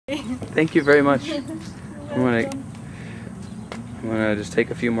Thank you very much. I'm gonna just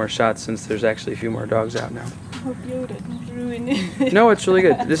take a few more shots since there's actually a few more dogs out now. I hope you didn't ruin it. No, it's really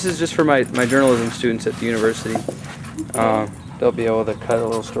good. This is just for my journalism students at the university. They'll be able to cut a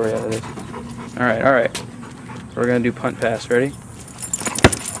little story out of this. All right. We're gonna do punt pass. Ready?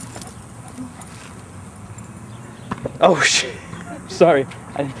 Oh shit! Sorry,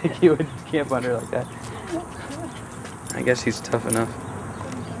 I didn't think he would camp under like that. I guess he's tough enough.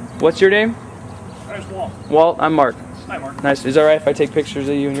 What's your name? My name's Walt. Walt, I'm Mark. Hi, Mark. Nice. Is it alright if I take pictures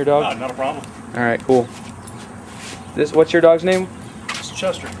of you and your dog? Not a problem. Alright, cool. What's your dog's name? It's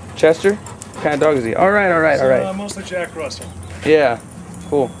Chester. Chester? What kind of dog is he? Alright. Mostly Jack Russell. Yeah,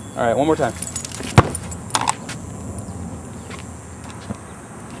 cool. Alright, one more time.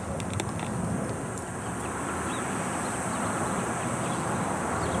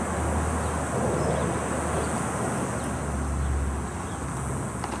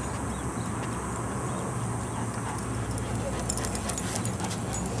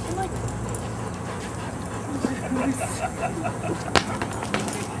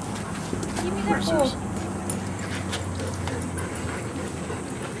 Give me that ball.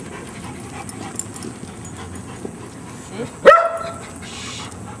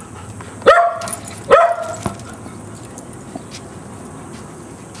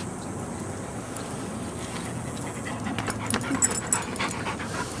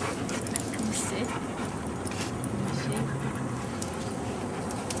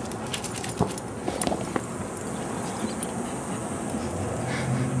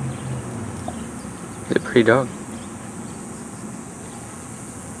 He's a pretty dog.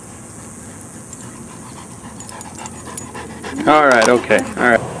 Alright, okay.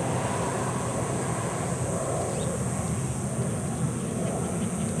 Alright.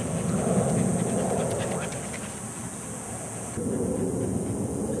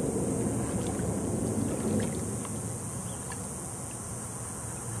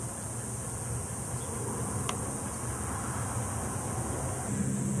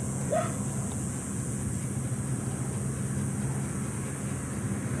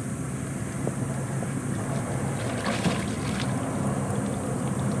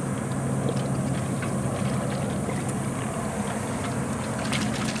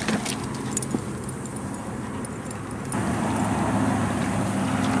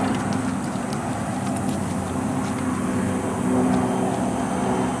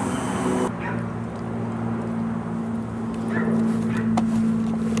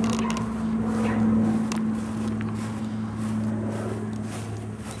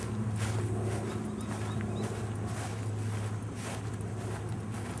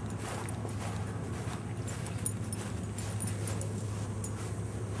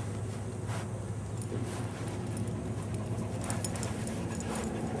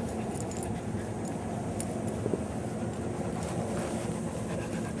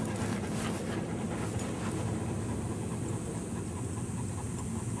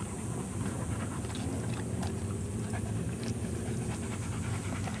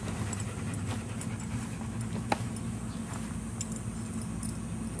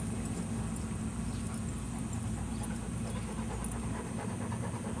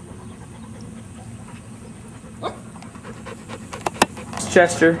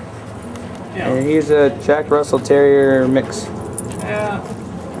 Chester, Yeah. and he's a Jack Russell Terrier mix. Yeah.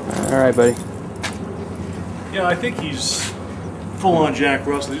 Alright, buddy. Yeah, I think he's full-on Jack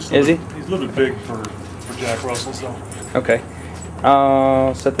Russell. He's Is he? He's a little bit big for Jack Russell, so. Okay.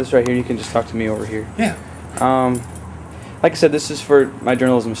 I'll set this right here. You can just talk to me over here. Yeah. Like I said, this is for my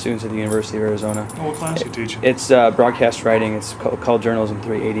journalism students at the University of Arizona. Oh, what class are you teaching? It's broadcast writing. It's called Journalism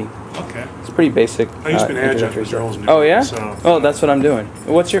 380. Okay. It's pretty basic. I used to be an adjunct introductory in journalism. stuff. Oh yeah? So, Oh, that's what I'm doing.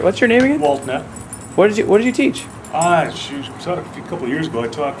 What's your name again? Walt Net. What did you teach? Taught a couple of years ago. I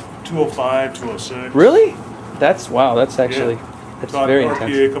taught 205, 206. Really? That's actually that's Taught very RPA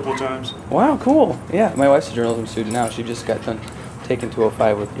intense. a couple of times. Wow, cool. Yeah, my wife's a journalism student now. She just got done taking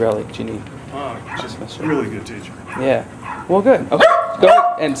 205 with Relly Ginny. Oh, just a really good teacher. Yeah. Well, good. Okay. Go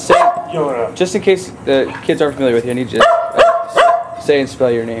ahead and say, just in case the kids aren't familiar with you, I need you to say and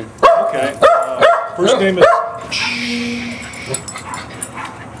spell your name. Okay. First name is.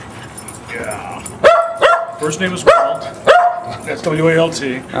 Yeah. First name is Walt. That's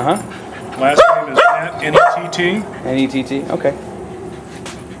W-A-L-T. Last name is Nett, N-E-T-T. N-E-T-T. Okay.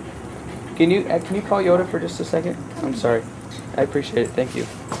 Can you call Yoda for just a second? I'm sorry. I appreciate it. Thank you.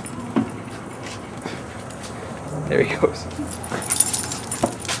 There he goes.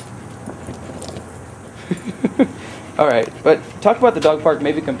 All right, but talk about the dog park.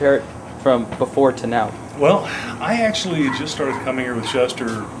 Maybe compare it from before to now. Well, I actually just started coming here with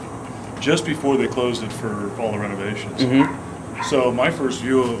Chester just before they closed it for all the renovations. Mm-hmm. So my first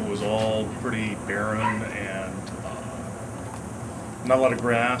view of it was all pretty barren and not a lot of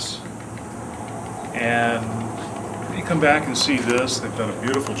grass. And you come back and see this, they've done a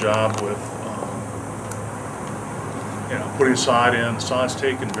beautiful job with putting sod in. The sod's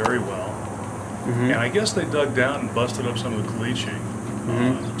taken very well. Mm-hmm. And I guess they dug down and busted up some of the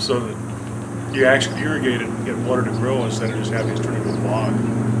caliche so that you actually irrigate it and get water to grow instead of just having it turn into a bog.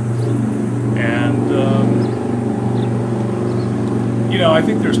 And, I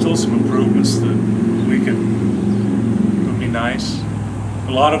think there's still some improvements that would be nice.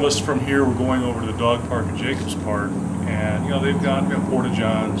 A lot of us from here were going over to the dog park at Jacobs Park, and, they've got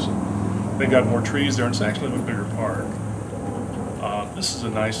porta-johns. They've got more trees there, and it's actually a bigger park. This is a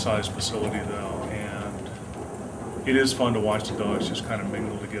nice-sized facility, though, and it is fun to watch the dogs just kind of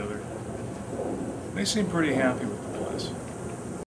mingle together. They seem pretty happy